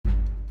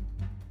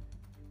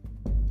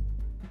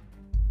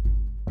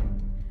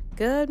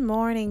Good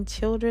morning,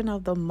 children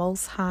of the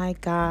Most High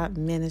God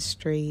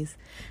Ministries.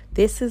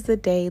 This is the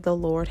day the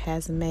Lord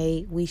has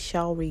made. We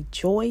shall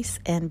rejoice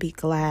and be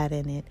glad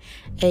in it.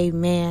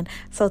 Amen.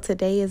 So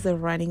today is a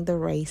Running the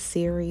Race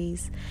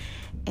series.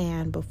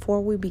 And before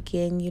we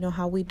begin, you know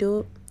how we do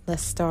it?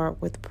 Let's start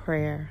with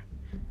prayer.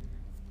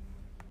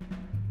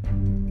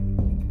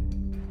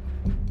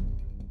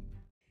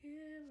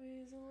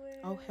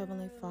 Oh,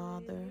 Heavenly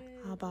Father,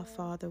 Abba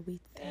Father, we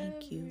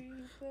thank you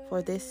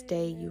for this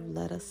day you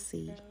let us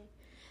see.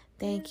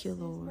 Thank you,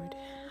 Lord.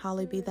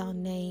 Hallowed be thy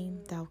name,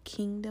 thy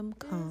kingdom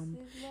come,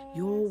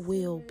 your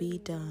will be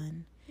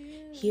done,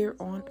 here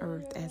on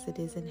earth as it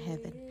is in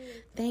heaven.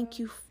 Thank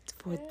you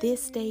for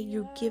this day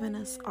you've given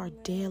us our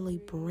daily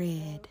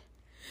bread,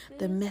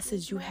 the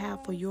message you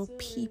have for your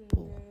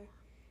people.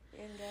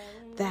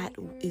 That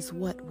is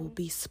what will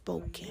be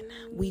spoken.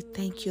 We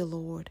thank you,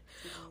 Lord,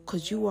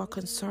 because you are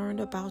concerned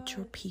about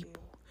your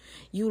people.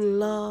 You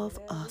love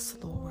us,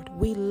 Lord.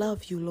 We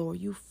love you, Lord.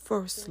 You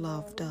first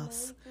loved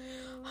us.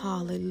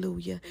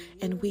 Hallelujah.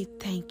 And we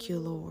thank you,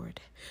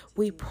 Lord.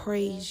 We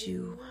praise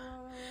you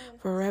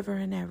forever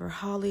and ever.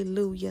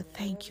 Hallelujah.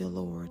 Thank you,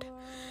 Lord.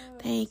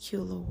 Thank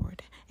you,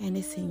 Lord. And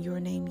it's in your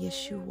name,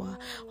 Yeshua.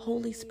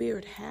 Holy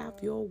Spirit,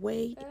 have your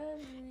way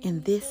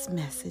in this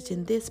message,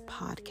 in this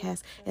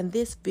podcast, in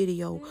this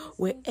video,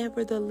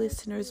 wherever the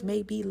listeners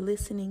may be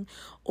listening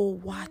or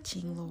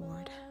watching,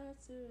 Lord.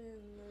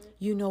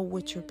 You know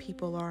what your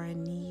people are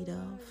in need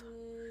of.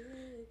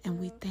 And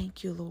we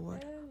thank you,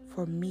 Lord,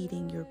 for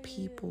meeting your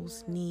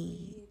people's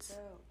needs.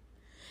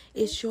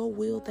 It's your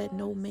will that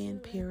no man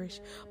perish,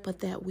 but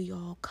that we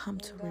all come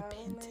to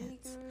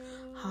repentance.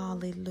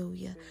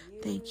 Hallelujah.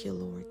 Thank you,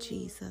 Lord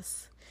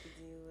Jesus.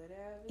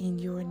 In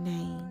your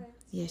name,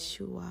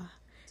 Yeshua.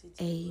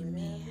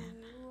 Amen.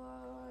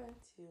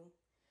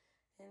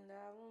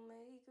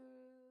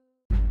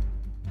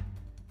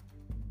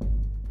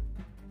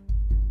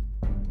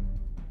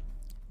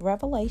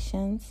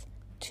 Revelations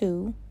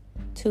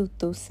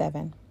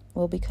 2:2-7.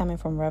 We'll be coming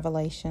from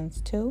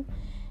Revelations 2.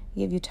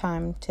 Give you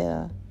time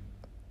to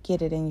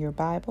get it in your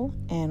Bible,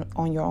 and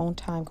on your own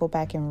time, go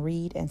back and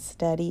read and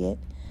study it.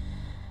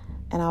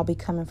 And I'll be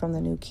coming from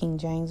the New King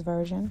James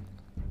Version.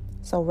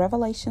 So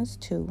Revelations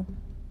 2.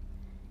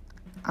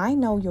 I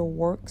know your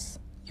works,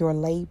 your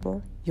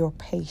labor, your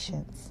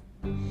patience,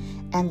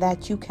 and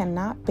that you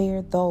cannot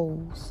bear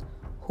those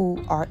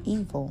who are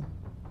evil.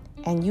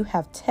 And you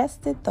have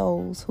tested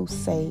those who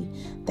say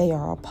they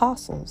are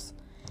apostles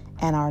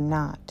and are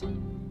not,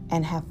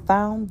 and have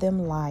found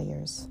them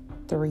liars.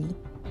 3.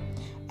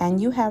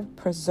 And you have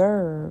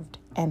preserved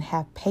and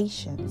have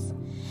patience,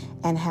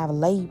 and have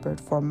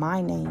labored for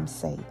my name's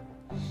sake,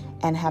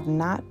 and have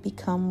not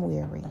become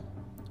weary.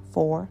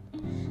 4.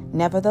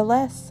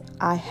 Nevertheless,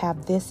 I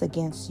have this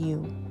against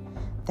you,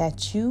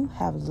 that you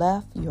have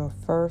left your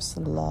first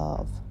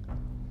love.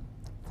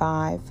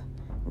 5.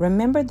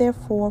 Remember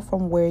therefore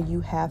from where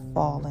you have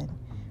fallen,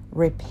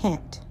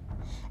 repent,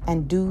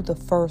 and do the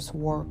first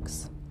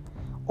works,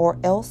 or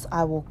else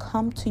I will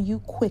come to you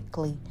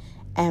quickly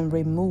and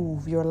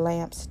remove your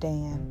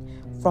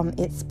lampstand from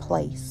its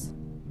place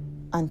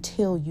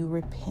until you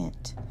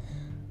repent.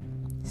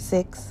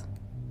 6.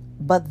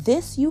 But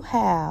this you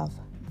have,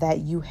 that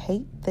you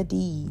hate the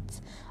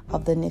deeds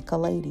of the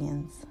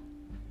Nicolaitans,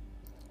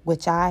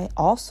 which I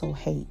also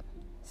hate.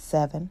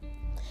 7.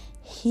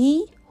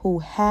 He who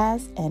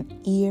has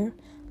an ear,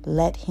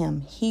 let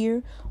him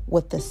hear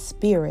what the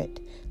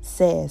Spirit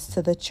says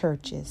to the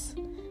churches.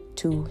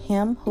 To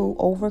him who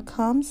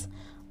overcomes,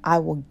 I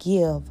will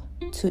give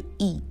to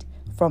eat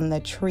from the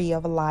tree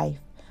of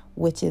life,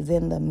 which is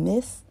in the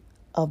midst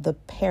of the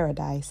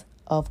paradise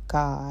of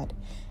God.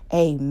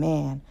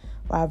 Amen.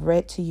 I've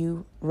read to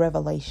you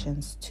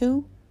Revelations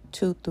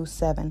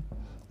 2:2-7.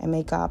 And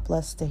may God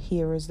bless the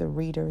hearers, the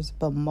readers,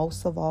 but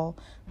most of all,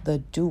 the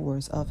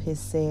doers of his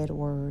said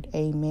word.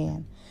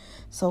 Amen.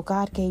 So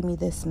God gave me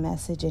this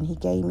message, and he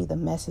gave me the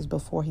message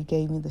before he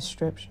gave me the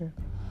scripture.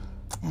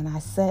 And I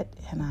sat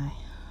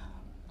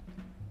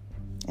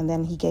and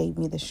then he gave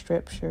me the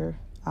scripture,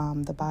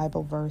 the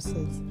Bible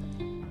verses.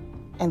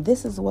 And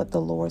this is what the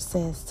Lord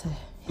says to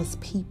his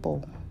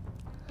people.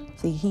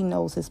 See, he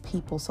knows his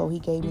people, so he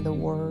gave me the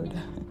word,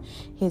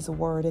 his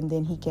word, and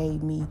then he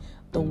gave me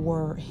the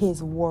word,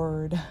 his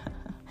word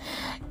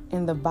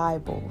in the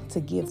Bible to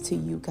give to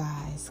you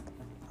guys,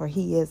 for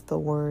he is the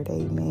word.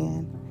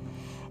 Amen.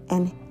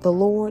 And the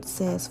Lord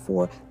says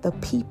for the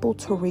people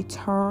to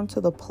return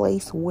to the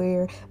place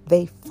where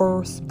they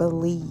first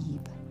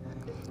believed,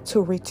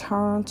 to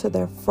return to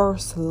their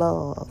first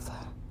love.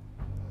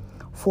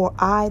 For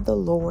I, the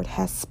Lord,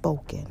 has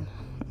spoken.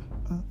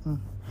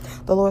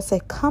 The Lord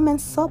said, come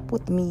and sup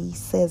with me,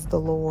 says the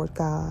Lord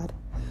God.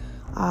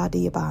 To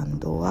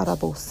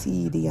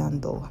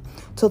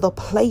the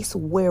place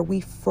where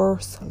we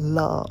first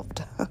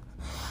loved.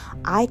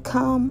 I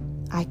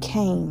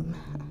came,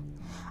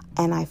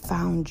 and I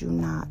found you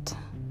not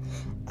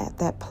at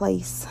that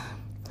place.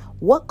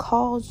 What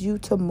caused you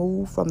to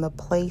move from the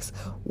place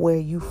where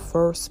you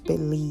first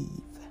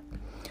believed?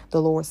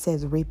 The Lord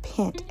says,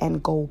 repent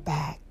and go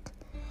back.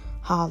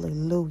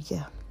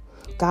 Hallelujah.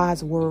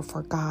 God's word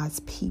for God's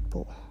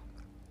people.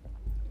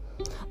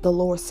 The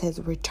Lord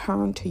says,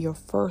 return to your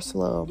first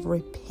love.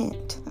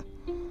 Repent.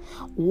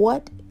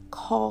 What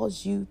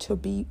caused you to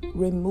be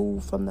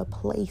removed from the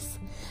place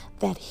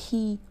that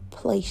He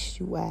placed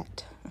you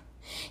at?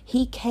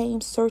 He came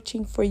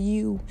searching for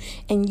you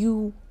and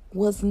you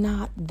was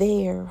not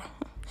there.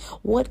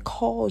 What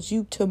caused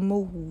you to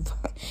move?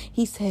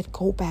 He said,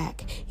 go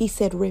back. He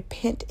said,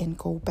 repent and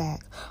go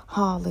back.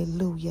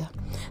 Hallelujah.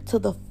 To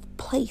the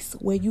place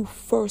where you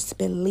first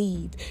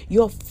believed,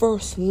 your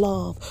first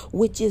love,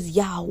 which is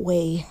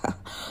Yahweh,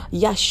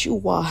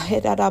 Yeshua,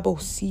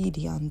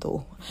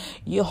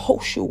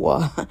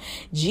 Yehoshua,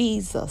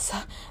 Jesus,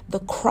 the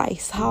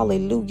Christ,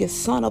 hallelujah,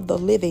 Son of the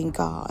living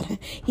God.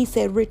 He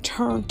said,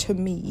 return to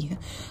me.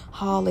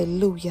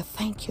 Hallelujah.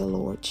 Thank you,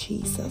 Lord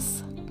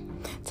Jesus.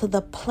 To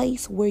the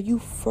place where you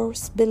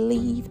first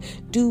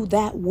believed, do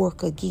that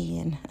work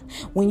again.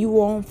 When you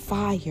were on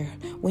fire,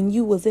 when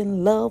you was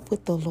in love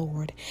with the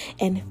Lord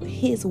and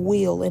His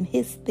will and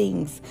His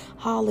things,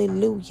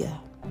 hallelujah.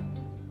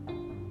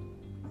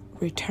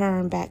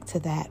 Return back to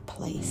that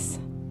place.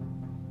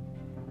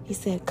 He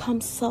said,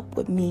 come sup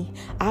with me.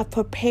 I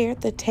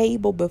prepared the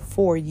table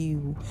before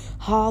you.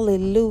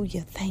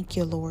 Hallelujah. Thank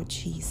you, Lord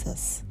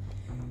Jesus.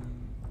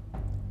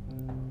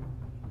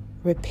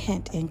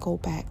 Repent and go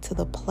back to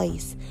the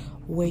place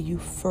where you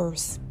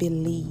first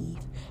believe,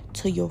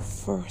 to your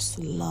first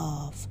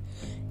love.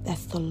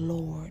 That's the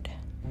Lord,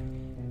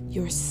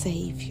 your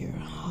Savior.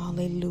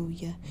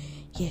 Hallelujah.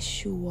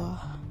 Yeshua,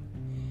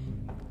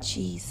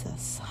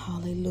 Jesus.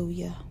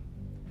 Hallelujah.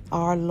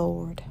 Our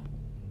Lord.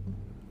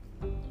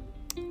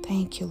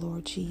 Thank you,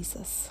 Lord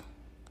Jesus.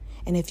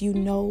 And if you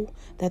know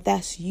that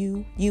that's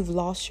you, you've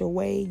lost your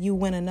way, you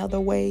went another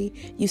way,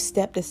 you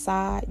stepped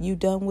aside, you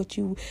done what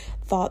you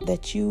thought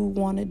that you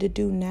wanted to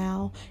do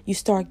now, you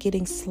start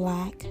getting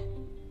slack.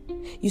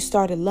 You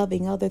started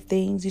loving other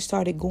things. You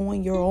started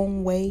going your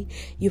own way.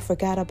 You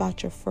forgot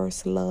about your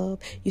first love.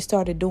 You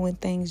started doing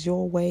things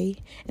your way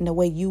and the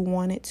way you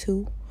wanted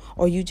to.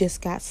 Or you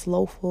just got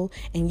slowful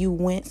and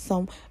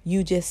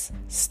you just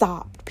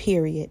stopped,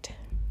 period.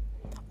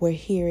 Where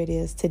here it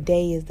is.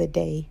 Today is the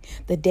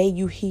day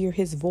you hear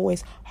His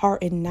voice,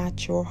 harden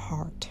not your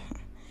heart.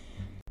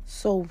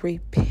 So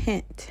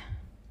repent,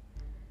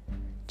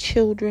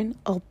 children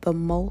of the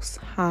Most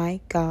High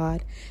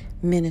God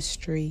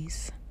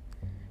Ministries.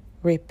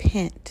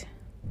 Repent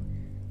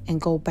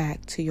and go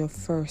back to your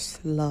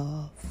first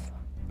love.